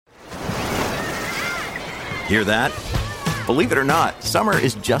Hear that? Believe it or not, summer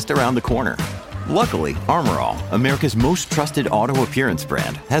is just around the corner. Luckily, Armor All, America's most trusted auto appearance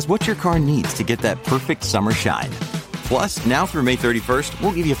brand, has what your car needs to get that perfect summer shine. Plus, now through May 31st,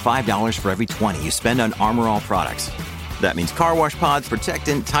 we'll give you $5 for every $20 you spend on Armor All products. That means car wash pods,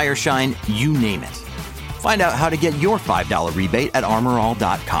 protectant, tire shine, you name it. Find out how to get your $5 rebate at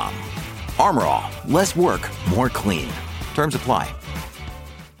armorall.com. Armor All, less work, more clean. Terms apply.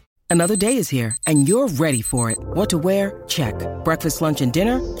 Another day is here, and you're ready for it. What to wear? Check. Breakfast, lunch, and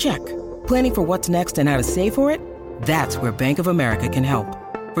dinner? Check. Planning for what's next and how to save for it? That's where Bank of America can help.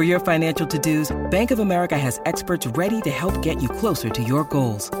 For your financial to-dos, Bank of America has experts ready to help get you closer to your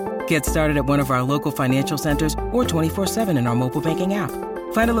goals. Get started at one of our local financial centers or 24/7 in our mobile banking app.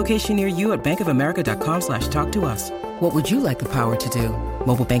 Find a location near you at bankofamerica.com/talktous. What would you like the power to do?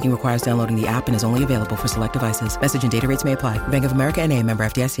 Mobile banking requires downloading the app and is only available for select devices. Message and data rates may apply. Bank of America N.A., member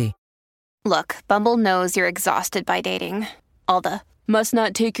FDIC. Look, Bumble knows you're exhausted by dating. All the must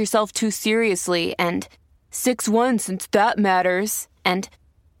not take yourself too seriously and 6'1" since that matters. And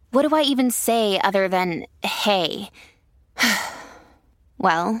what do I even say other than, hey?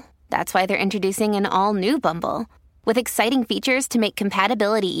 Well, that's why they're introducing an all-new Bumble with exciting features to make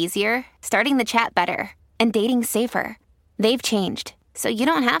compatibility easier, starting the chat better, and dating safer. They've changed, so you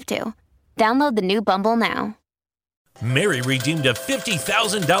don't have to. Download the new Bumble now. Mary redeemed a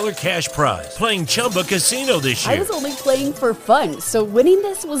 $50,000 cash prize playing Chumba Casino this year. I was only playing for fun, so winning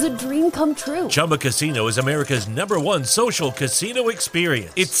this was a dream come true. Chumba Casino is America's #1 social casino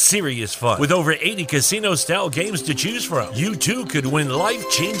experience. It's serious fun. With over 80 casino-style games to choose from, you too could win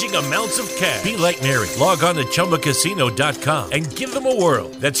life-changing amounts of cash. Be like Mary. Log on to ChumbaCasino.com and give them a whirl.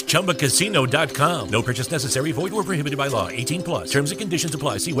 That's ChumbaCasino.com. No purchase necessary. Void or prohibited by law. 18+. Terms and conditions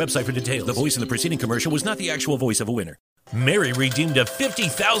apply. See website for details. The voice in the preceding commercial was not the actual voice of a winner. Mary redeemed a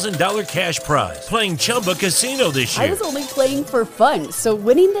 $50,000 cash prize playing Chumba Casino this year. I was only playing for fun, so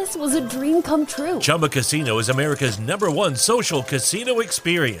winning this was a dream come true. Chumba Casino is America's #1 social casino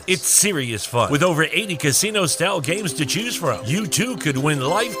experience. It's serious fun. With over 80 casino-style games to choose from, you too could win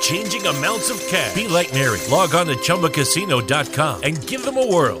life-changing amounts of cash. Be like Mary. Log on to ChumbaCasino.com and give them a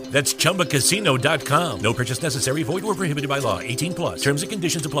whirl. That's ChumbaCasino.com. No purchase necessary. Void or prohibited by law. 18+. Terms and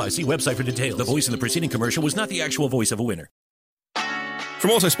conditions apply. See website for details. The voice in the preceding commercial was not the actual voice of a winner. From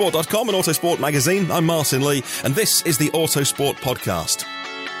Autosport.com and Autosport Magazine, I'm Martin Lee, and this is the Autosport Podcast.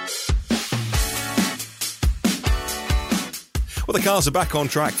 Well, the cars are back on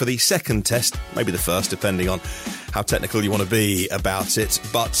track for the second test, maybe the first, depending on how technical you want to be about it.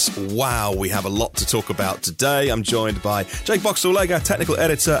 But wow, we have a lot to talk about today. I'm joined by Jake Boxall-Legger, technical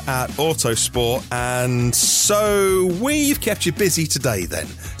editor at Autosport. And so we've kept you busy today then.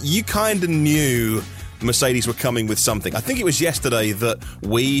 You kind of knew Mercedes were coming with something. I think it was yesterday that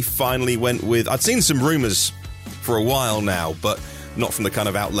we finally went with... I'd seen some rumours for a while now, but not from the kind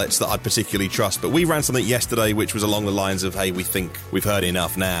of outlets that I'd particularly trust. But we ran something yesterday which was along the lines of, hey, we think we've heard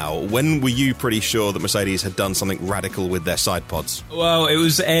enough now. When were you pretty sure that Mercedes had done something radical with their side pods? Well, it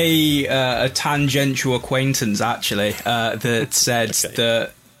was a tangential acquaintance, actually, that said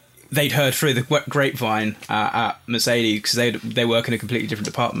that they'd heard through the grapevine at Mercedes, because they work in a completely different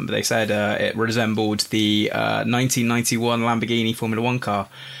department, but they said it resembled the 1991 Lamborghini Formula One car.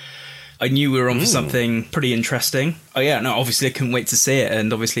 I knew we were on for something pretty interesting. Oh yeah, no, obviously I couldn't wait to see it,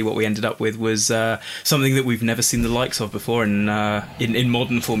 and obviously what we ended up with was something that we've never seen the likes of before in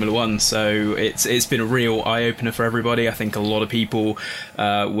modern Formula One. So it's been a real eye-opener for everybody. I think a lot of people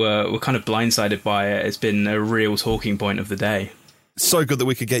were kind of blindsided by it. It's been a real talking point of the day. So good that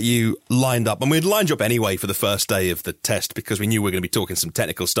we could get you lined up. And we'd lined you up anyway for the first day of the test because we knew we were going to be talking some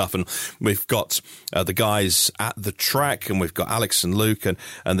technical stuff. And we've got the guys at the track, and we've got Alex and Luke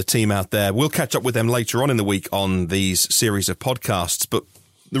and the team out there. We'll catch up with them later on in the week on these series of podcasts. But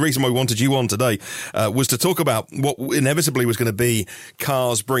the reason why we wanted you on today was to talk about what inevitably was going to be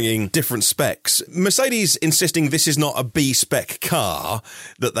cars bringing different specs. Mercedes insisting this is not a B-spec car,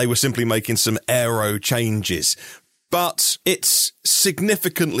 that they were simply making some aero changes. But it's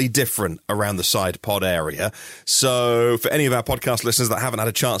significantly different around the side pod area. So for any of our podcast listeners that haven't had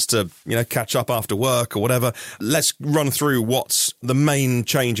a chance to, catch up after work or whatever, let's run through what the main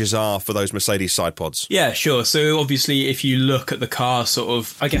changes are for those Mercedes side pods. Yeah, sure. So obviously if you look at the car sort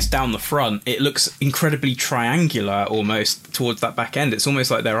of, I guess, down the front, it looks incredibly triangular almost towards that back end. It's almost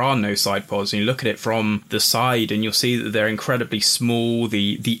like there are no side pods. And you look at it from the side and you'll see that they're incredibly small.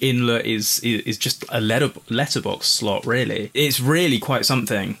 The inlet is just a letterbox slot, really. It's really quite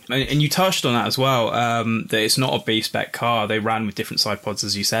something. And you touched on that as well, that it's not a B-spec car. They ran with different side pods,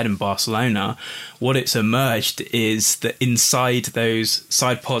 as you said, in Barcelona. What it's emerged is that inside those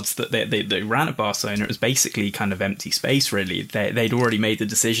side pods that they ran at Barcelona, it was basically kind of empty space, really. They'd already made the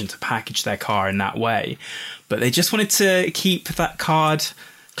decision to package their car in that way. But they just wanted to keep that card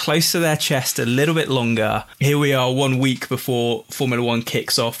close to their chest a little bit longer. Here we are 1 week before Formula One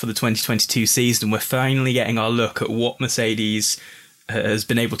kicks off for the 2022 season. We're finally getting our look at what Mercedes has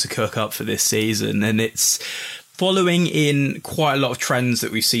been able to cook up for this season. And it's following in quite a lot of trends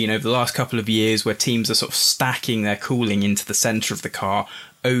that we've seen over the last couple of years, where teams are sort of stacking their cooling into the centre of the car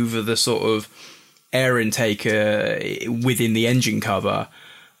over the sort of air intake within the engine cover.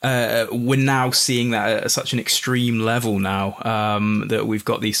 We're now seeing that at such an extreme level now, that we've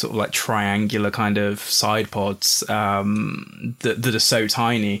got these sort of like triangular kind of side pods that are so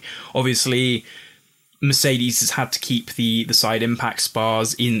tiny. Obviously, Mercedes has had to keep the side impact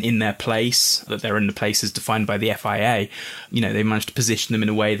spars in their place, that they're in the places defined by the FIA. You know, they managed to position them in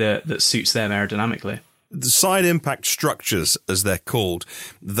a way that suits them aerodynamically. The side impact structures, as they're called,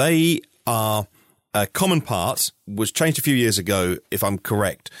 they are a common part, was changed a few years ago, if I'm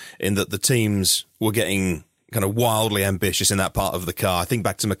correct, in that the teams were getting kind of wildly ambitious in that part of the car. I think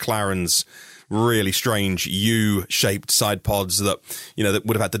back to McLaren's really strange U-shaped side pods that, you know, that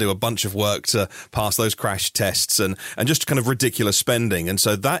would have had to do a bunch of work to pass those crash tests and just kind of ridiculous spending. And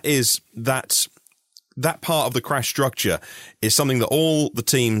so that part of the crash structure is something that all the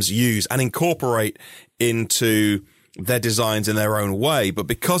teams use and incorporate into their designs in their own way. But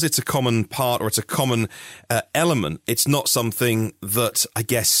because it's a common part, or it's a common element, it's not something that, I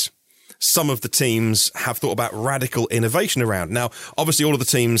guess, some of the teams have thought about radical innovation around. Now, obviously, all of the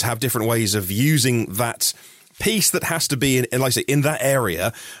teams have different ways of using that piece that has to be in, like I say, in that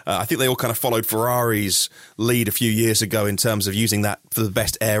area. I think they all kind of followed Ferrari's lead a few years ago in terms of using that for the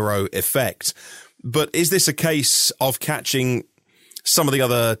best aero effect. But is this a case of catching some of the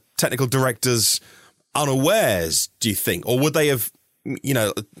other technical directors unawares, do you think? Or would they have, you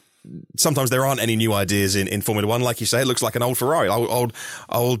know, sometimes there aren't any new ideas in Formula One. Like you say, it looks like an old Ferrari, old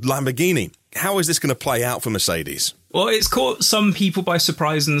Lamborghini. How is this going to play out for Mercedes? Well, it's caught some people by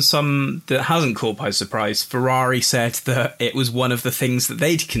surprise and some that hasn't caught by surprise. Ferrari said that it was one of the things that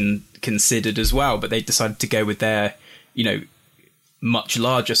they'd considered as well, but they decided to go with their, you know, much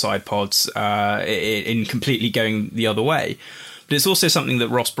larger side pods in completely going the other way. But it's also something that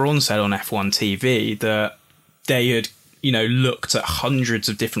Ross Brawn said on F1 TV, that they had, you know, looked at hundreds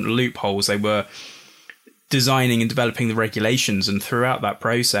of different loopholes. They were designing and developing the regulations, and throughout that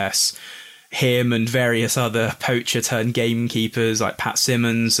process, him and various other poacher turned gamekeepers like Pat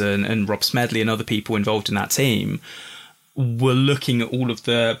Simmons and Rob Smedley and other people involved in that team were looking at all of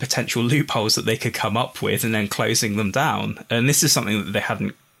the potential loopholes that they could come up with and then closing them down. And this is something that they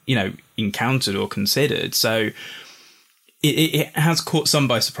hadn't, you know, encountered or considered. So it has caught some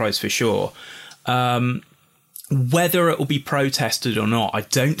by surprise for sure. Whether it will be protested or not, I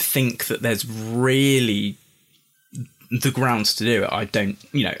don't think that there's really the grounds to do it. I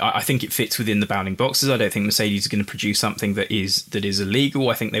think it fits within the bounding boxes. I don't think Mercedes is going to produce something that is illegal.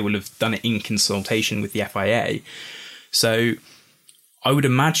 I think they will have done it in consultation with the FIA. So I would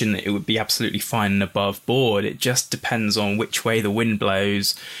imagine that it would be absolutely fine and above board. It just depends on which way the wind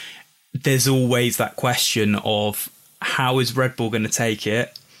blows. There's always that question of, how is Red Bull going to take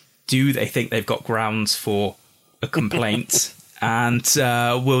it? Do they think they've got grounds for a complaint? And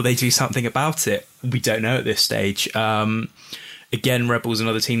will they do something about it? We don't know at this stage. Again, Red Bull's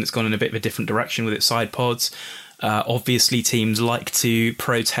another team that's gone in a bit of a different direction with its side pods. Obviously, teams like to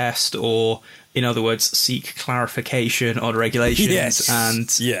protest, or, in other words, seek clarification on regulations. Yes. And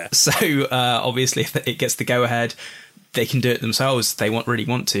so, obviously, if it gets the go-ahead, they can do it themselves if they really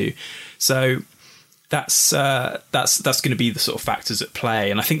want to. So that's going to be the sort of factors at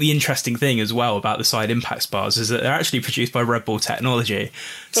play. And I think the interesting thing as well about the side impact spars is that they're actually produced by Red Bull technology.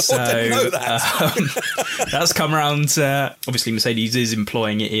 So I didn't know that. That's come around. Obviously, Mercedes is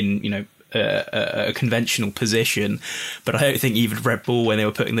employing it in, you know, a conventional position, but I don't think even Red Bull, when they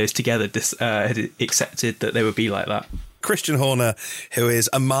were putting those together, had accepted that they would be like that. Christian Horner, who is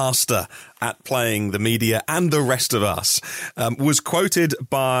a master at playing the media and the rest of us, was quoted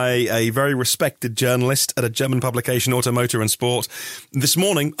by a very respected journalist at a German publication, Automotor and Sport,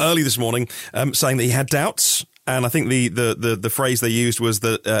 early this morning, saying that he had doubts. And I think the phrase they used was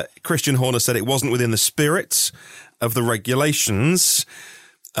that Christian Horner said it wasn't within the spirit of the regulations.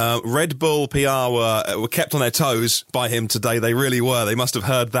 Red Bull PR were kept on their toes by him today. They really were. They must have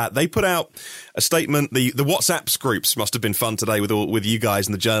heard that. They put out a statement. The WhatsApp groups must have been fun today with you guys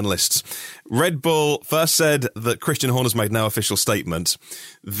and the journalists. Red Bull first said that Christian Horner's made no official statement.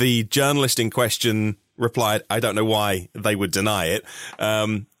 The journalist in question replied, I don't know why they would deny it.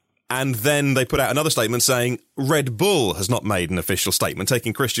 And then they put out another statement saying Red Bull has not made an official statement,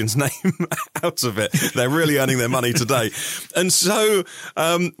 taking Christian's name out of it. They're really earning their money today. And so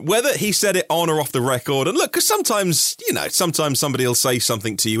whether he said it on or off the record, and look, because sometimes somebody will say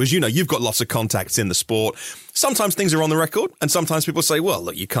something to you. As you know, you've got lots of contacts in the sport. Sometimes things are on the record, and sometimes people say, well,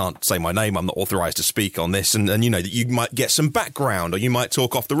 look, you can't say my name. I'm not authorized to speak on this. And that you might get some background, or you might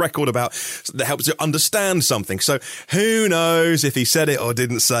talk off the record about that helps you understand something. So who knows if he said it or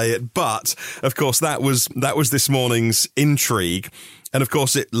didn't say it. But, of course, that was this morning's intrigue. And, of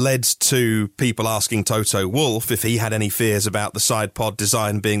course, it led to people asking Toto Wolff if he had any fears about the side pod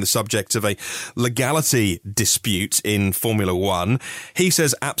design being the subject of a legality dispute in Formula One. He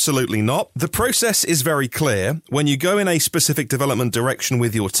says absolutely not. The process is very clear. When you go in a specific development direction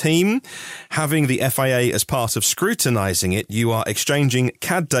with your team, having the FIA as part of scrutinising it, you are exchanging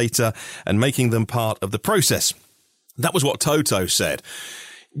CAD data and making them part of the process. That was what Toto said.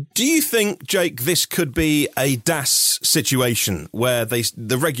 Do you think, Jake, this could be a DAS situation where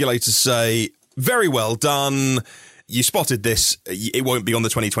the regulators say, very well done, you spotted this, it won't be on the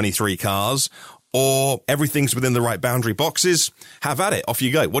 2023 cars, or everything's within the right boundary boxes, have at it, off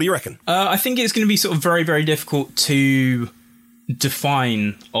you go? What do you reckon? I think it's going to be sort of very, very difficult to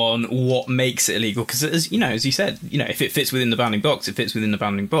define on what makes it illegal, because as you said, if it fits within the bounding box, it fits within the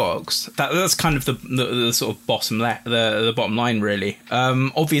bounding box. That's kind of the sort of bottom line, really.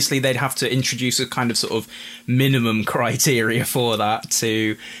 Obviously they'd have to introduce a kind of sort of minimum criteria for that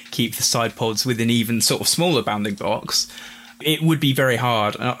to keep the side pods within even sort of smaller bounding box. It would be very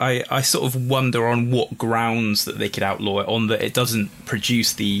hard. I sort of wonder on what grounds that they could outlaw it on, that it doesn't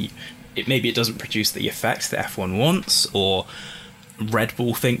produce maybe it doesn't produce the effect that F1 wants, or Red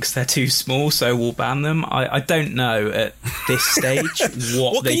Bull thinks they're too small, so we'll ban them. I don't know at this stage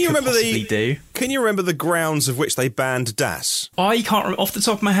what they could possibly do. Can you remember the grounds of which they banned DAS? I can't remember off the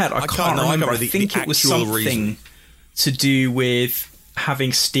top of my head. I can't remember. I think it was something to do with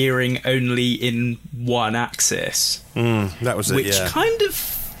having steering only in one axis. That was it. Which kind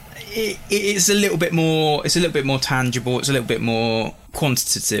of it's a little bit more. It's a little bit more tangible. It's a little bit more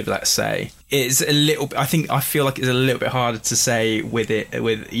quantitative, let's say. It's a little. I feel like it's a little bit harder to say with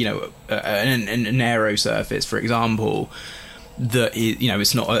an aero surface, for example, that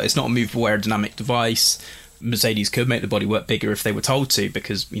it's not a movable aerodynamic device. Mercedes could make the bodywork bigger if they were told to,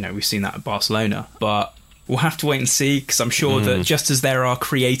 because we've seen that at Barcelona. But we'll have to wait and see, because I'm sure that just as there are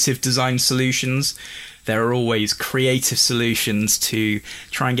creative design solutions, there are always creative solutions to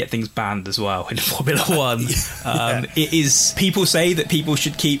try and get things banned as well in Formula One. It is. People say that people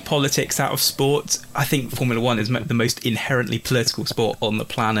should keep politics out of sport. I think Formula One is the most inherently political sport on the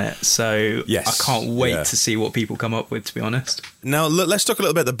planet. So yes, I can't wait to see what people come up with, to be honest. Now, let's talk a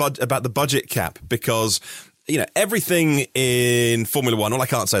little bit about the budget cap, because everything in Formula One, well, I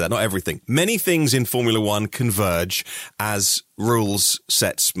can't say that, not everything. Many things in Formula One converge as rules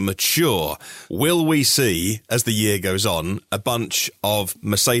sets mature. Will we see, as the year goes on, a bunch of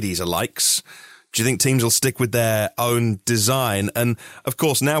Mercedes-alikes? Do you think teams will stick with their own design? And, of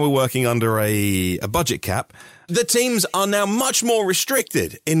course, now we're working under a budget cap. The teams are now much more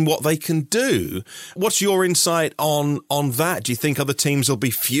restricted in what they can do. What's your insight on that? Do you think other teams will be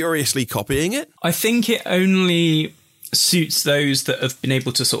furiously copying it? I think it only suits those that have been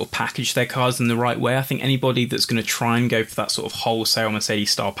able to sort of package their cars in the right way. I think anybody that's going to try and go for that sort of wholesale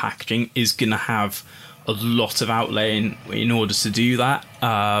Mercedes-style packaging is going to have a lot of outlay in order to do that.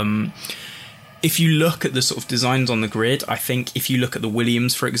 If you look at the sort of designs on the grid, I think if you look at the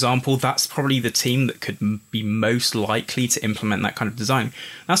Williams, for example, that's probably the team that could be most likely to implement that kind of design.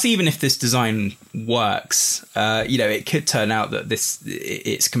 That's even if this design works. It could turn out that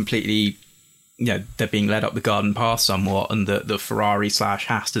it's completely, they're being led up the garden path somewhat, and the Ferrari /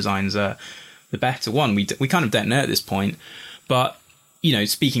 Haas designs are the better one. We kind of don't know at this point, but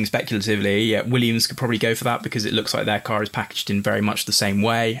speaking speculatively, Williams could probably go for that, because it looks like their car is packaged in very much the same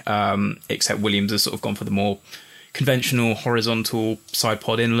way, except Williams has sort of gone for the more conventional horizontal side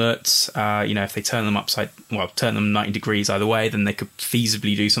pod inlets. If they turn them 90 degrees either way, then they could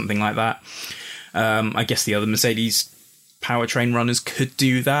feasibly do something like that. I guess the other Mercedes powertrain runners could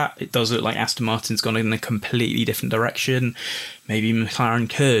do that. It does look like Aston Martin's gone in a completely different direction. Maybe McLaren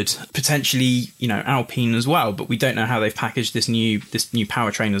could, potentially, Alpine as well, but we don't know how they've packaged this new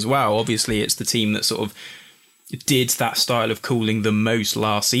powertrain as well. Obviously, it's the team that sort of did that style of cooling the most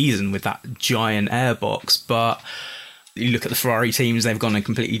last season with that giant airbox, but you look at the Ferrari teams, they've gone in a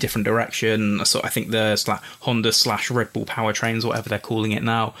completely different direction. So I think the Honda/Red Bull powertrains, whatever they're calling it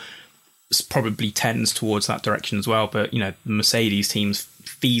now, probably tends towards that direction as well. But, the Mercedes teams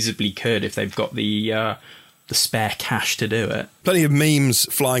feasibly could if they've got the spare cash to do it. Plenty of memes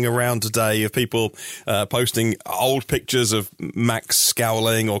flying around today of people posting old pictures of Max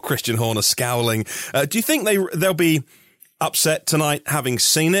scowling or Christian Horner scowling. Do you think they'll be upset tonight having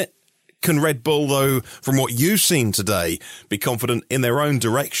seen it? Can Red Bull, though, from what you've seen today, be confident in their own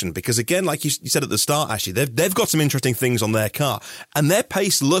direction? Because, again, like you said at the start, Ashley, they've got some interesting things on their car, and their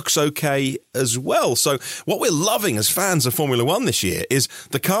pace looks okay as well. So what we're loving as fans of Formula One this year is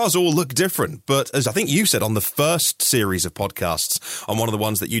the cars all look different. But as I think you said on the first series of podcasts, on one of the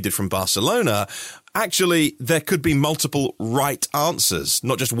ones that you did from Barcelona, actually, there could be multiple right answers,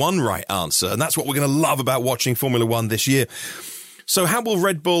 not just one right answer. And that's what we're going to love about watching Formula One this year. So how will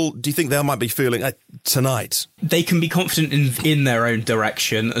Red Bull, do you think they might be feeling tonight? They can be confident in their own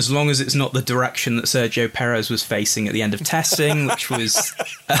direction, as long as it's not the direction that Sergio Perez was facing at the end of testing, which was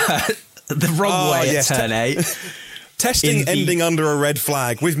the wrong way at turn 8. Testing ending under a red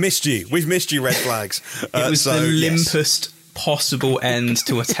flag. We've missed you, red flags. It was the limpest possible end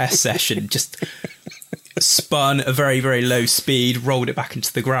to a test session. Just spun at a very, very low speed, rolled it back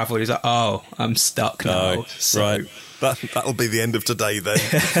into the gravel. He's like, oh, I'm stuck now. Right. That'll be the end of today then.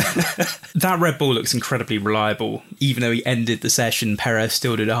 That Red Bull looks incredibly reliable. Even though he ended the session, Perez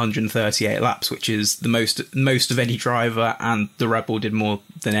still did 138 laps, which is the most of any driver, and the Red Bull did more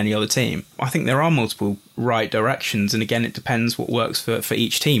than any other team. I think there are multiple right directions, and again, it depends what works for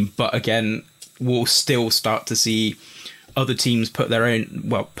each team. But again, we'll still start to see other teams put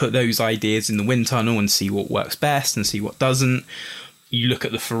those ideas in the wind tunnel and see what works best and see what doesn't. You look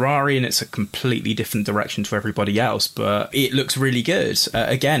at the Ferrari and it's a completely different direction to everybody else, but it looks really good.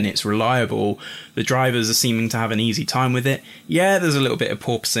 Again, it's reliable. The drivers are seeming to have an easy time with it. Yeah, there's a little bit of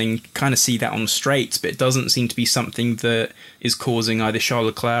porpoising. Kind of see that on the straights, but it doesn't seem to be something that is causing either Charles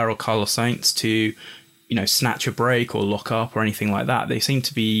Leclerc or Carlos Sainz to, snatch a break or lock up or anything like that. They seem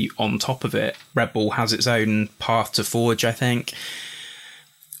to be on top of it. Red Bull has its own path to forge, I think.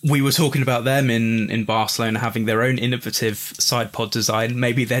 We were talking about them in Barcelona having their own innovative side pod design.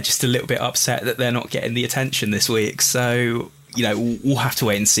 Maybe they're just a little bit upset that they're not getting the attention this week. So, we'll have to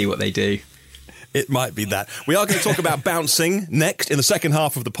wait and see what they do. It might be that. We are going to talk about bouncing next in the second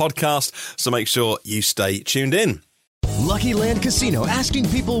half of the podcast, so make sure you stay tuned in. Lucky Land Casino, asking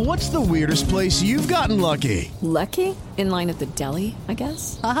people, what's the weirdest place you've gotten lucky? Lucky? In line at the deli, I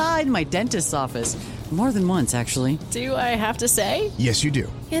guess? Aha, in my dentist's office. More than once, actually. Do I have to say? Yes, you do.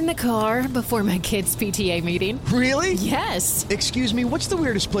 In the car before my kids' PTA meeting. Really? Yes. Excuse me, what's the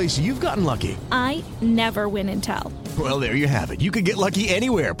weirdest place you've gotten lucky? I never win and tell. Well, there you have it. You can get lucky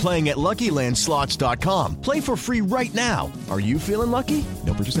anywhere, playing at LuckyLandSlots.com. Play for free right now. Are you feeling lucky?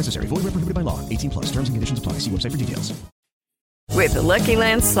 No purchase necessary. Void where prohibited by law. 18+. Terms and conditions apply. See website for details. With the Lucky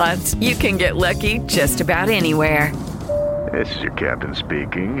Land Slots, you can get lucky just about anywhere. This is your captain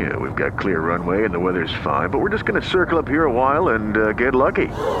speaking. We've got clear runway and the weather's fine, but we're just going to circle up here a while and get lucky.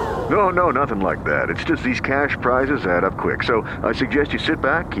 No, nothing like that. It's just these cash prizes add up quick. So I suggest you sit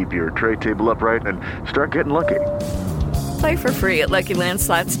back, keep your tray table upright, and start getting lucky. Play for free at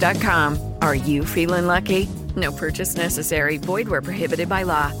LuckyLandSlots.com. Are you feeling lucky? No purchase necessary. Void where prohibited by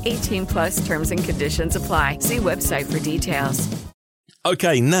law. 18+ terms and conditions apply. See website for details.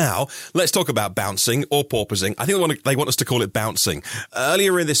 Okay, now let's talk about bouncing or porpoising. I think they want us to call it bouncing.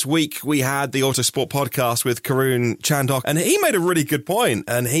 Earlier in this week, we had the Autosport podcast with Karun Chandhok, and he made a really good point.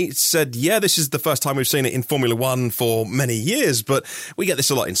 And he said, yeah, this is the first time we've seen it in Formula One for many years, but we get this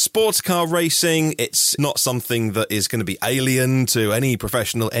a lot in sports car racing. It's not something that is going to be alien to any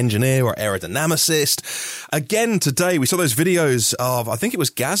professional engineer or aerodynamicist. Again, today, we saw those videos of, I think it was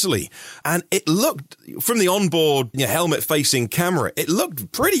Gasly, and it looked, from the onboard helmet-facing camera, it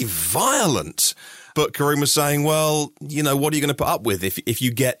looked pretty violent. But Karun was saying, well, what are you going to put up with if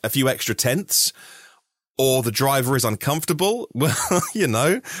you get a few extra tenths or the driver is uncomfortable? Well,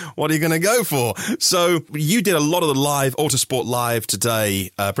 what are you going to go for? So you did a lot of the live Autosport Live today,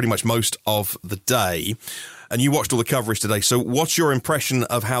 pretty much most of the day. And you watched all the coverage today. So what's your impression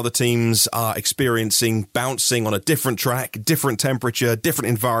of how the teams are experiencing bouncing on a different track, different temperature, different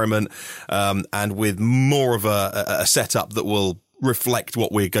environment, and with more of a setup that will reflect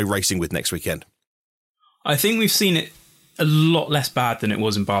what we go racing with next weekend? I think we've seen it a lot less bad than it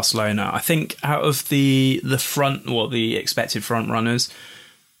was in Barcelona. I think out of the front, the expected front runners,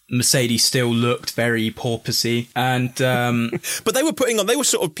 Mercedes still looked very porpoisey, and but they were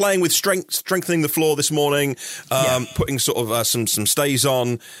sort of playing with strengthening the floor this morning, putting sort of some stays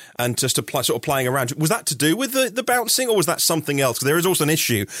on, and just sort of playing around. Was that to do with the bouncing, or was that something else? Because there is also an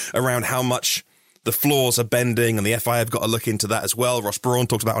issue around how much the floors are bending, and the FIA have got to look into that as well. Ross Brawn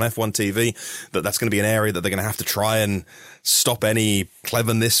talks about on F1 TV that's going to be an area that they're going to have to try and stop any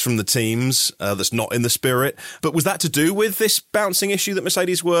cleverness from the teams that's not in the spirit. But was that to do with this bouncing issue that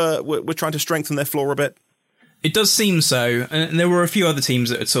Mercedes were trying to strengthen their floor a bit? It does seem so, and there were a few other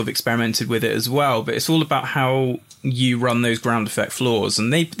teams that had sort of experimented with it as well, but it's all about how you run those ground effect floors,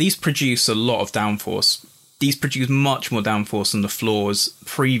 and these produce a lot of downforce. These produce much more downforce than the floors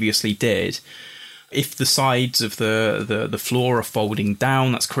previously did. If the sides of the floor are folding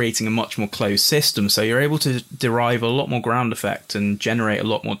down, that's creating a much more closed system, so you're able to derive a lot more ground effect and generate a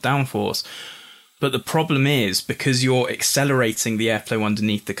lot more downforce. But the problem is, because you're accelerating the airflow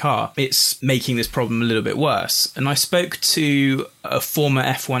underneath the car, it's making this problem a little bit worse. And I spoke to a former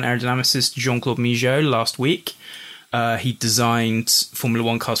F1 aerodynamicist, Jean-Claude Migeot, last week. He designed Formula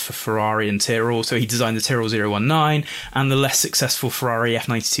One cars for Ferrari and Tyrrell. So he designed the Tyrrell 019 and the less successful Ferrari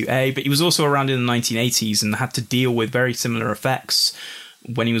F92A. But he was also around in the 1980s and had to deal with very similar effects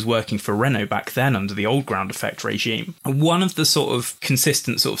when he was working for Renault back then under the old ground effect regime. One of the sort of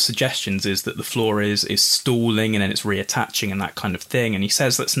consistent sort of suggestions is that the floor is stalling and then it's reattaching and that kind of thing. And he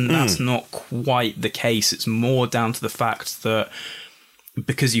says that's not quite the case. It's more down to the fact that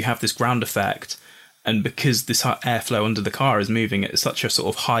because you have this ground effect, and because this airflow under the car is moving at such a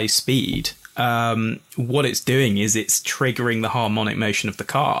sort of high speed, what it's doing is it's triggering the harmonic motion of the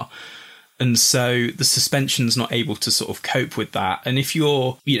car. And so the suspension's not able to sort of cope with that. And if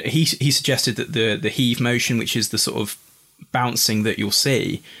he suggested that the heave motion, which is the sort of bouncing that you'll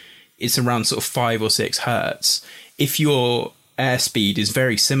see, it's around sort of 5 or 6 hertz. If your airspeed is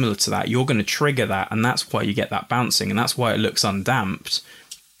very similar to that, you're going to trigger that. And that's why you get that bouncing. And that's why it looks undamped,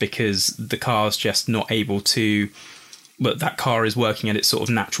 because the car's just not able to, but that car is working at its sort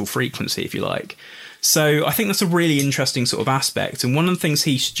of natural frequency, if you like. So I think that's a really interesting sort of aspect. And one of the things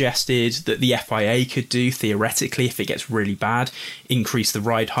he suggested that the FIA could do theoretically, if it gets really bad, increase the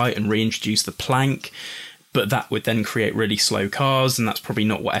ride height and reintroduce the plank. But that would then create really slow cars, and that's probably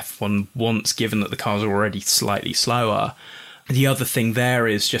not what F1 wants, given that the cars are already slightly slower. The other thing there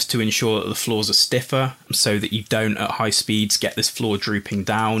is just to ensure that the floors are stiffer so that you don't at high speeds get this floor drooping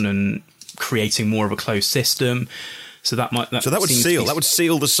down and creating more of a closed system. So that would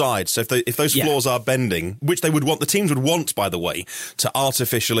seal the sides. So if those floors are bending, which they would want, the teams would want, by the way, to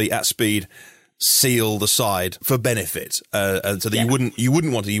artificially at speed seal the side for benefit, so that you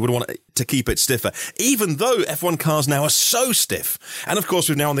would want to keep it stiffer, even though F1 cars now are so stiff. And of course,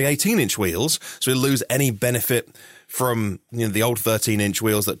 we're now on the 18-inch wheels, so we lose any benefit from the old 13-inch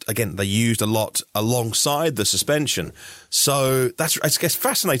wheels that, again, they used a lot alongside the suspension. So that's, I guess,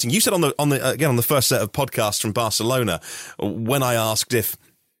 fascinating. You said on the first set of podcasts from Barcelona, when I asked if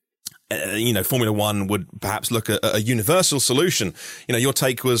Formula One would perhaps look at a universal solution, your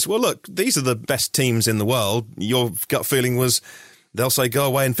take was, well, look, these are the best teams in the world. Your gut feeling was, they'll say, go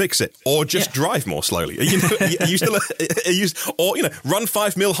away and fix it, or just drive more slowly. Are you still, run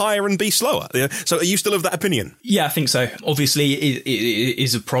 5 mil higher and be slower? So are you still of that opinion? Yeah, I think so. Obviously, it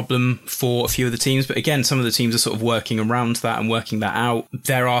is a problem for a few of the teams, but again, some of the teams are sort of working around that and working that out.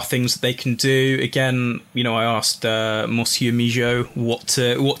 There are things that they can do. Again, I asked Monsieur Migeot what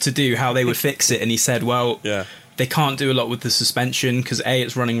to do, how they would fix it, and he said, well, they can't do a lot with the suspension because A,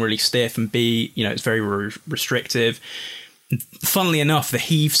 it's running really stiff, and B, it's very restrictive. Funnily enough, the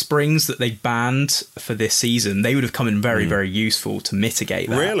heave springs that they banned for this season, they would have come in very, very useful to mitigate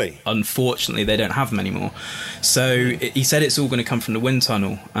that. Really? Unfortunately, they don't have them anymore. So he said it's all going to come from the wind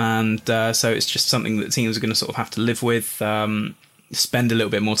tunnel. And so it's just something that teams are going to sort of have to live with, spend a little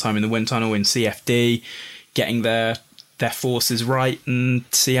bit more time in the wind tunnel in CFD, getting their forces right and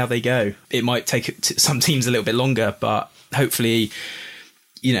see how they go. It might take some teams a little bit longer, but hopefully,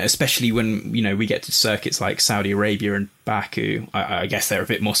 especially when, we get to circuits like Saudi Arabia and Baku, I guess they're a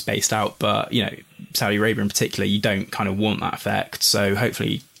bit more spaced out, but, Saudi Arabia in particular, you don't kind of want that effect. So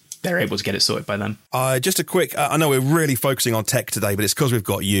hopefully they're able to get it sorted by then. Just a quick, I know we're really focusing on tech today, but it's because we've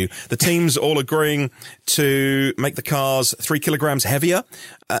got you. The teams all agreeing to make the cars 3 kilograms heavier.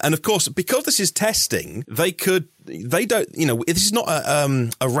 And of course, because this is testing, they could they don't, this is not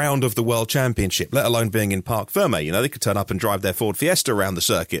a round of the World Championship, let alone being in Parc Fermé. They could turn up and drive their Ford Fiesta around the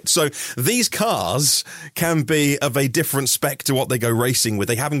circuit. So these cars can be of a different spec to what they go racing with.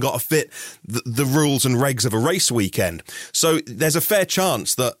 They haven't got to fit the rules and regs of a race weekend. So there's a fair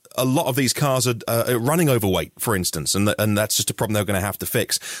chance that a lot of these cars are running overweight, for instance, and that's just a problem they're going to have to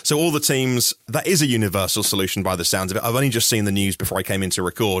fix. So all the teams, that is a universal solution by the sounds of it. I've only just seen the news before I came in to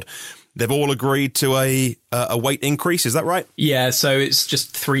record. They've all agreed to a weight increase, is that right? Yeah, so it's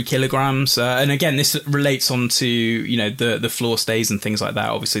just 3 kilograms. And again, this relates on to, the floor stays and things like that.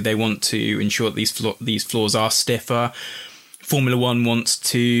 Obviously, they want to ensure that these floors are stiffer. Formula One wants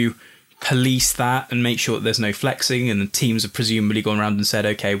to police that and make sure that there's no flexing, and the teams have presumably gone around and said,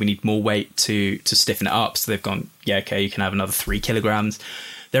 okay, we need more weight to stiffen it up. So they've gone, yeah, okay, you can have another 3 kilograms.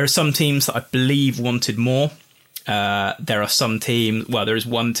 There are some teams that I believe wanted more. There are some teams, there is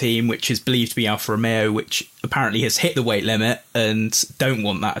one team which is believed to be Alfa Romeo, which apparently has hit the weight limit and don't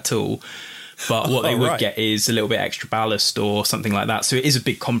want that at all. But what they would get is a little bit extra ballast or something like that. So it is a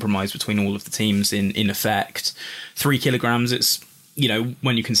big compromise between all of the teams in effect. 3 kilograms, it's,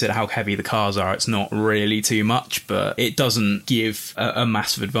 when you consider how heavy the cars are, it's not really too much, but it doesn't give a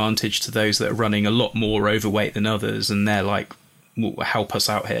massive advantage to those that are running a lot more overweight than others. And they're like, well, help us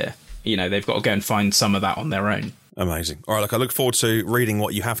out here. They've got to go and find some of that on their own. Amazing. All right, look, I look forward to reading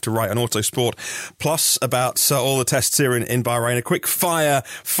what you have to write on Autosport Plus about all the tests here in Bahrain. A quick fire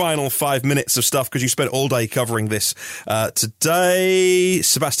final 5 minutes of stuff, because you spent all day covering this. Today,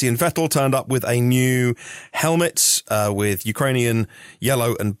 Sebastian Vettel turned up with a new helmet with Ukrainian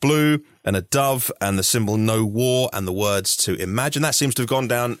yellow and blue and a dove and the symbol No War and the words to Imagine. That seems to have gone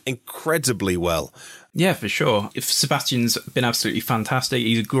down incredibly well. Yeah, for sure. If Sebastian's been absolutely fantastic.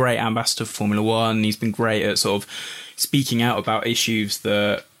 He's a great ambassador for Formula One. He's been great at sort of speaking out about issues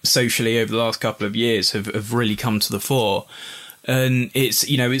that socially over the last couple of years have really come to the fore. And it's,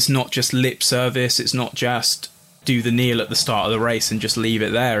 it's not just lip service. It's not just do the kneel at the start of the race and just leave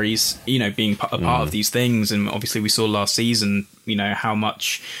it there. He's, being a part of these things. And obviously we saw last season, how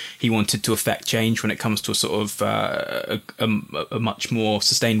much he wanted to affect change when it comes to a sort of a much more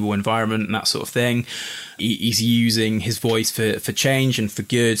sustainable environment and that sort of thing. He's using his voice for change and for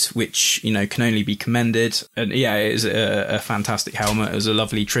good, which, can only be commended. And yeah, it is a fantastic helmet. It was a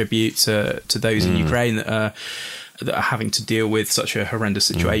lovely tribute to those in Ukraine that are having to deal with such a horrendous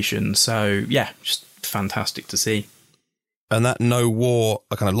situation. So yeah, just fantastic to see. And that No War,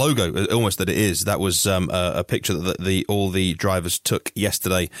 a kind of logo, almost that it is, that was a picture that all the drivers took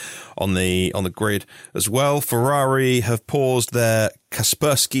yesterday on the grid as well. Ferrari have paused their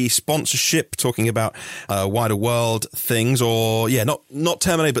Kaspersky sponsorship, talking about wider world things, or not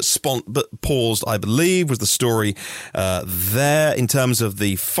terminated, but paused, I believe, was the story there. In terms of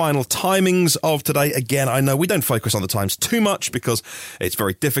the final timings of today, again, I know we don't focus on the times too much because it's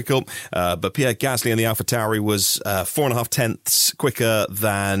very difficult, but Pierre Gasly in the AlphaTauri was 4.5 tenths quicker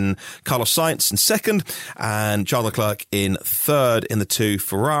than Carlos Sainz in second, and Charles Leclerc in third in the two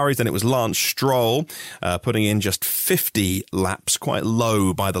Ferraris. Then it was Lance Stroll putting in just 50 laps, quite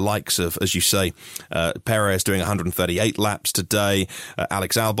low by the likes of, as you say, Perez doing 138 laps today,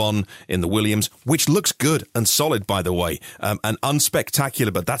 Alex Albon in the Williams, which looks good and solid, by the way, and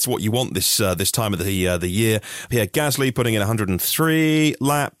unspectacular, but that's what you want this time of the year. Pierre Gasly putting in 103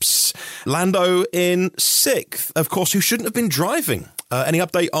 laps. Lando in sixth, of course, who shouldn't have been driving. Any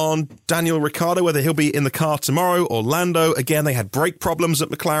update on Daniel Ricciardo, whether he'll be in the car tomorrow? Or Lando, again, they had brake problems at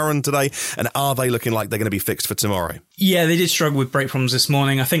McLaren today, and are they looking like they're going to be fixed for tomorrow? Yeah, they did struggle with brake problems this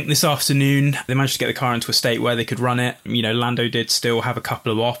morning. I think this afternoon they managed to get the car into a state where they could run it. Lando did still have a couple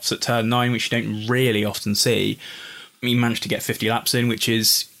of offs at turn 9, which you don't really often see. He managed to get 50 laps in, which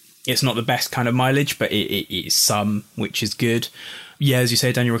is, it's not the best kind of mileage, but it is some, which is good. Yeah, as you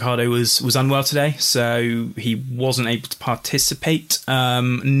say, Daniel Ricciardo was unwell today, so he wasn't able to participate.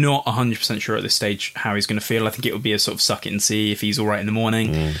 Not 100% sure at this stage how he's going to feel. I think it would be a sort of suck it and see if he's all right in the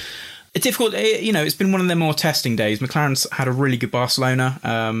morning. It's difficult. It's been one of their more testing days. McLaren's had a really good Barcelona,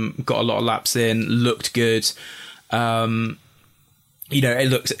 got a lot of laps in, looked good. It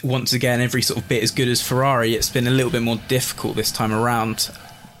looked, once again, every sort of bit as good as Ferrari. It's been a little bit more difficult this time around,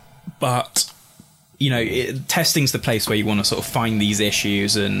 but testing's the place where you want to sort of find these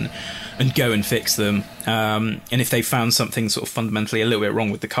issues and go and fix them. And if they found something sort of fundamentally a little bit wrong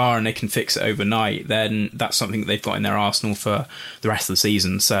with the car and they can fix it overnight, then that's something that they've got in their arsenal for the rest of the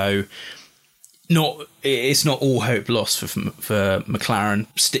season. So it's not all hope lost for McLaren.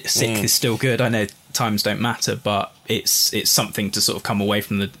 Sixth is still good. I know times don't matter, but it's something to sort of come away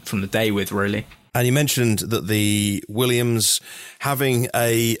from the day with, really. And you mentioned that the Williams having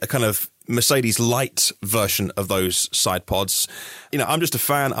a kind of Mercedes light version of those side pods. I'm just a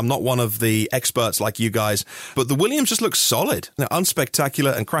fan. I'm not one of the experts like you guys, but the Williams just looks solid,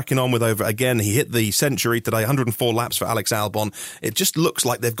 unspectacular and cracking on with again, he hit the century today, 104 laps for Alex Albon. It just looks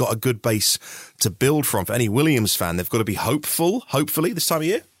like they've got a good base to build from. For any Williams fan, they've got to be hopefully this time of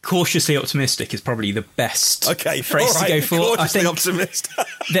year. Cautiously optimistic is probably the best phrase to go for. Cautiously optimistic.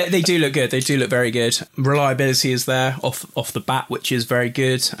 they do look good. They do look very good. Reliability is there off the bat, which is very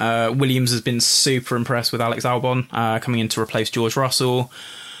good. Williams has been super impressed with Alex Albon coming in to replace George Russell.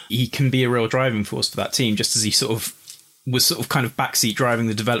 He can be a real driving force for that team, just as he was kind of backseat driving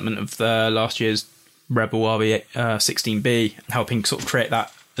the development of the last year's Rebel RB16B, helping sort of create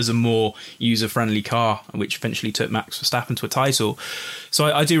that as a more user-friendly car, which eventually took Max Verstappen to a title. So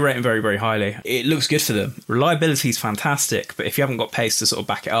I do rate him very, very highly. It looks good for them. Reliability is fantastic, but if you haven't got pace to sort of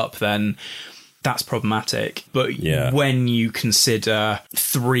back it up, then that's problematic. But when you consider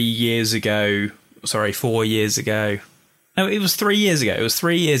 4 years ago... No, it was 3 years ago. It was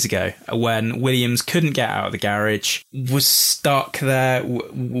 3 years ago when Williams couldn't get out of the garage, was stuck there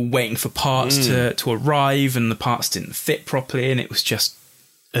waiting for parts to arrive, and the parts didn't fit properly, and it was just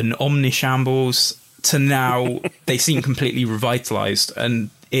an omnishambles, to now they seem completely revitalised, and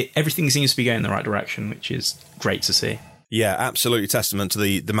everything seems to be going in the right direction, which is great to see. Yeah, absolutely testament to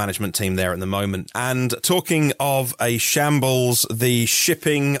the management team there at the moment. And talking of a shambles, the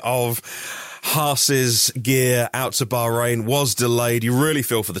shipping of Haas's gear out to Bahrain was delayed. You really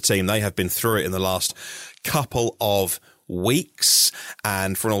feel for the team. They have been through it in the last couple of weeks.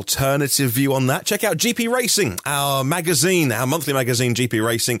 And for an alternative view on that, check out GP Racing, our monthly magazine, GP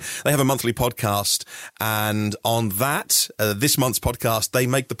Racing. They have a monthly podcast, and on that, this month's podcast, they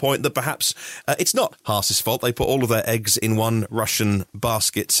make the point that perhaps it's not Haas's fault. They put all of their eggs in one Russian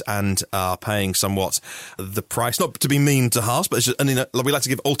basket and are paying somewhat the price. Not to be mean to Haas, but we like to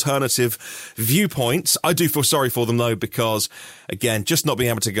give alternative viewpoints. I do feel sorry for them though, because again, just not being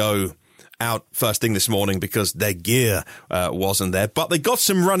able to go out first thing this morning because their gear wasn't there. But they got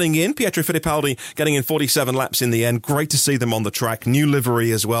some running in. Pietro Fittipaldi getting in 47 laps in the end. Great to see them on the track. New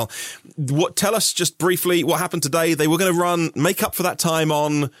livery as well. Tell us just briefly what happened today. They were going to make up for that time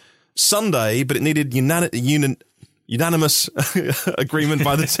on Sunday, but it needed unanimous agreement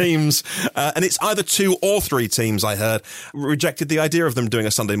by the teams. And it's either 2 or 3 teams, I heard, rejected the idea of them doing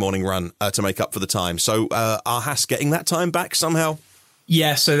a Sunday morning run to make up for the time. So are Haas getting that time back somehow?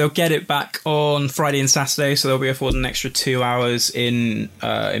 Yeah, so they'll get it back on Friday and Saturday, so they'll be afforded an extra 2 hours in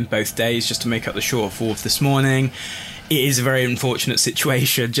both days just to make up the shortfall of this morning. It is a very unfortunate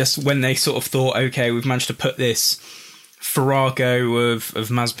situation, just when they sort of thought, okay, we've managed to put this farrago of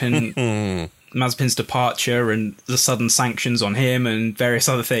Mazepin's departure and the sudden sanctions on him and various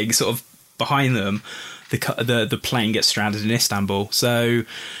other things sort of behind them, the plane gets stranded in Istanbul. So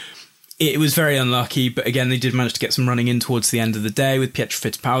it was very unlucky, but again, they did manage to get some running in towards the end of the day with Pietro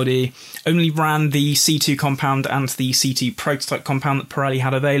Fittipaldi. Only ran the C2 compound and the C2 prototype compound that Pirelli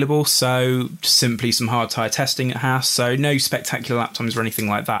had available, so simply some hard tyre testing at Haas, so no spectacular lap times or anything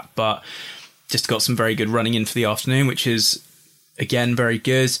like that, but just got some very good running in for the afternoon, which is, again, very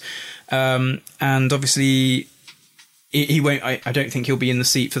good. And obviously, he won't. I don't think he'll be in the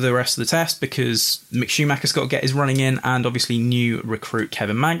seat for the rest of the test because Mick Schumacher's got to get his running in, and obviously new recruit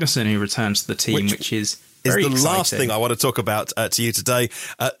Kevin Magnussen, who returns to the team, which is very exciting. Last thing I want to talk about to you today.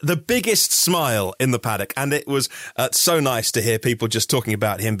 The biggest smile in the paddock, and it was so nice to hear people just talking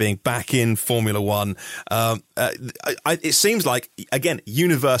about him being back in Formula One. It seems like, again,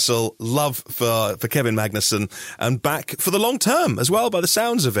 universal love for Kevin Magnussen, and back for the long term as well, by the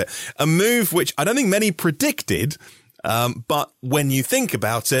sounds of it. A move which I don't think many predicted. But when you think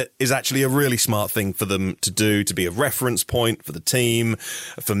about it, is actually a really smart thing for them to do, to be a reference point for the team,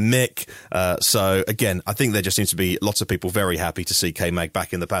 for Mick. So again, I think there just seems to be lots of people very happy to see K-Mag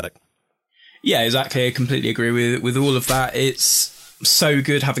back in the paddock. Yeah, exactly. I completely agree with all of that. It's so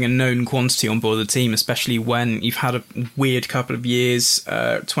good having a known quantity on board the team, especially when you've had a weird couple of years.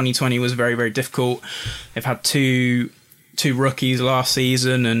 2020 was very, very difficult. They've had two rookies last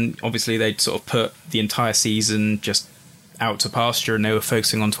season, and obviously they'd sort of put the entire season just out to pasture, and they were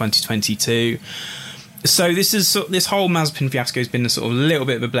focusing on 2022. So this whole Mazepin fiasco has been a sort of little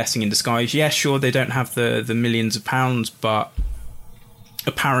bit of a blessing in disguise. Yeah, sure, they don't have the millions of pounds, but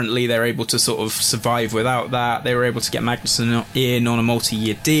apparently they're able to sort of survive without that. They were able to get Magnussen in on a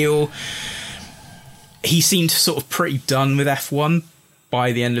multi-year deal. He seemed sort of pretty done with F1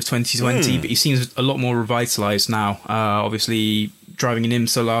 by the end of 2020, but he seems a lot more revitalised now. Obviously, driving in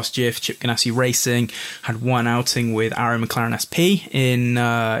IMSA last year for Chip Ganassi Racing. Had one outing with Arrow McLaren SP in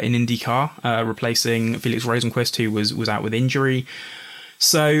IndyCar, replacing Felix Rosenqvist, who was out with injury.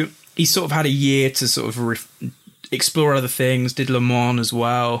 So he sort of had a year to sort of explore other things, did Le Mans as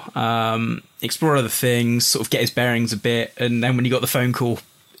well, explore other things, sort of get his bearings a bit. And then when he got the phone call,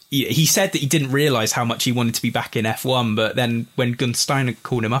 he said that he didn't realise how much he wanted to be back in F1. But then when Gunn Steiner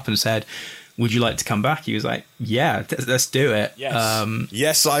called him up and said, would you like to come back? He was like, yeah, let's do it. Yes,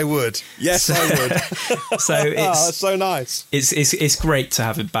 yes I would. Yes, I would. So that's so nice. It's great to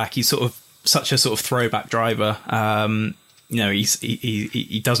have him back. He's sort of such a sort of throwback driver.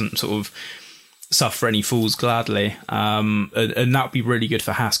 He doesn't sort of suffer any fools gladly, and that would be really good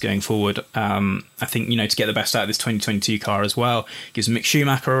for Haas going forward. I think, to get the best out of this 2022 car as well, gives Mick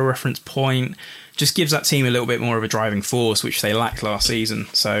Schumacher a reference point, just gives that team a little bit more of a driving force, which they lacked last season.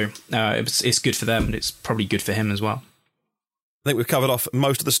 So it's good for them, and it's probably good for him as well. I think we've covered off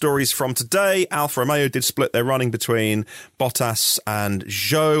most of the stories from today. Alfa Romeo did split their running between Bottas and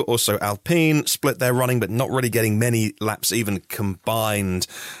Zhou. Also, Alpine split their running, but not really getting many laps even combined.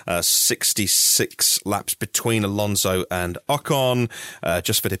 66 laps between Alonso and Ocon.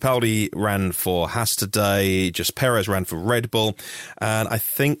 Just Fittipaldi ran for Haas today. Just Perez ran for Red Bull. And I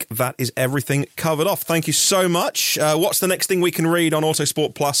think that is everything covered off. Thank you so much. What's the next thing we can read on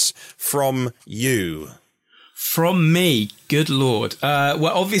Autosport Plus from you? From me, good Lord. Well,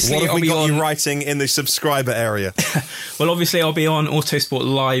 obviously, what have we got you writing in the subscriber area? Well, obviously, I'll be on Autosport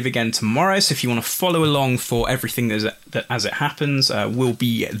Live again tomorrow. So if you want to follow along for everything that as it happens, we'll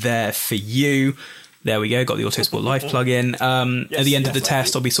be there for you. There we go. Got the Autosport Live plug-in. At the end of the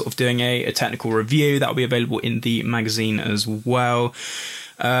test, I'll be sort of doing a technical review that will be available in the magazine as well.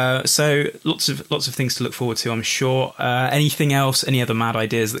 So lots of things to look forward to, I'm sure. Anything else, any other mad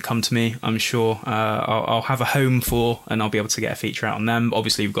ideas that come to me, I'm sure I'll have a home for, and I'll be able to get a feature out on them.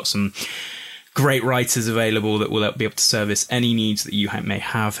 Obviously, we've got some great writers available that will be able to service any needs that you may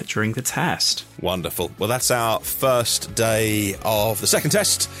have during the test. Wonderful. Well, that's our first day of the second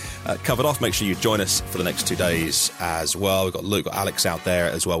test covered off. Make sure you join us for the next 2 days as well. We've got Luke, got Alex out there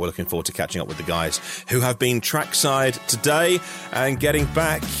as well. We're looking forward to catching up with the guys who have been trackside today and getting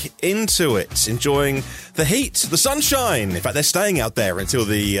back into it, enjoying the heat, the sunshine. In fact, they're staying out there until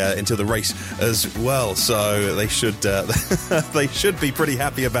the race as well. So they should be pretty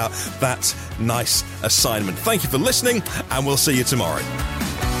happy about that nice assignment. Thank you for listening, and we'll see you tomorrow.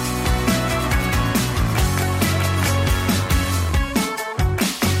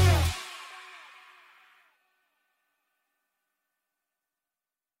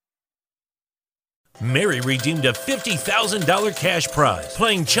 Mary redeemed a $50,000 cash prize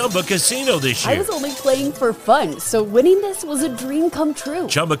playing Chumba Casino this year. I was only playing for fun, so winning this was a dream come true.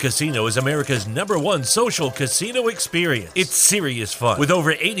 Chumba Casino is America's #1 social casino experience. It's serious fun. With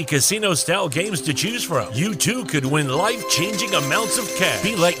over 80 casino-style games to choose from, you too could win life-changing amounts of cash.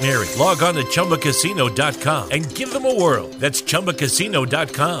 Be like Mary. Log on to ChumbaCasino.com and give them a whirl. That's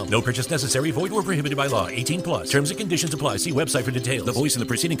ChumbaCasino.com. No purchase necessary. Void where prohibited by law. 18+. Terms and conditions apply. See website for details. The voice in the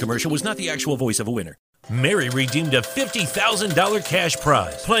preceding commercial was not the actual voice of a winner. Mary redeemed a $50,000 cash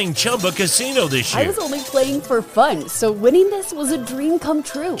prize playing Chumba Casino this year. I was only playing for fun, so winning this was a dream come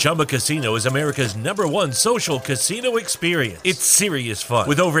true. Chumba Casino is America's #1 social casino experience. It's serious fun.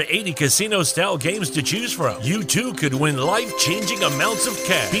 With over 80 casino-style games to choose from, you too could win life-changing amounts of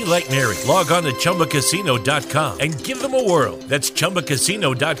cash. Be like Mary. Log on to ChumbaCasino.com and give them a whirl. That's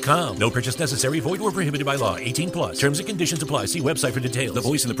ChumbaCasino.com. No purchase necessary. Void where prohibited by law. 18+. Terms and conditions apply. See website for details. The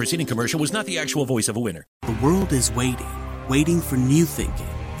voice in the preceding commercial was not the actual voice of a winner. The world is waiting for new thinking,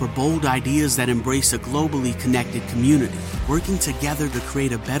 for bold ideas that embrace a globally connected community, working together to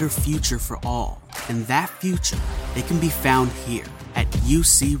create a better future for all. And that future, it can be found here at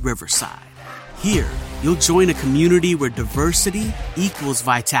UC Riverside. Here, you'll join a community where diversity equals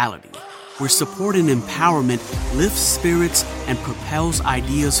vitality, where support and empowerment lifts spirits and propels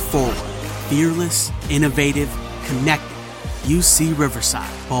ideas forward. Fearless, innovative, connected. UC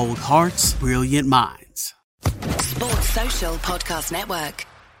Riverside. Bold hearts, brilliant minds. Sports Social Podcast Network.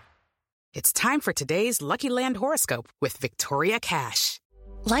 It's time for today's Lucky Land horoscope with Victoria Cash.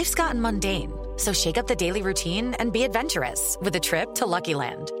 Life's gotten mundane, so shake up the daily routine and be adventurous with a trip to Lucky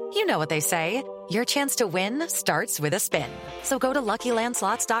Land. You know what they say, your chance to win starts with a spin. So go to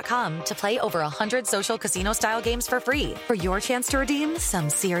LuckyLandSlots.com to play over 100 social casino-style games for free for your chance to redeem some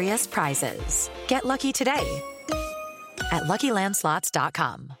serious prizes. Get lucky today at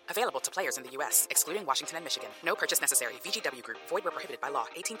LuckyLandSlots.com. Available to players in the U.S., excluding Washington and Michigan. No purchase necessary. VGW Group. Void where prohibited by law.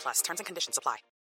 18+. Terms and conditions apply.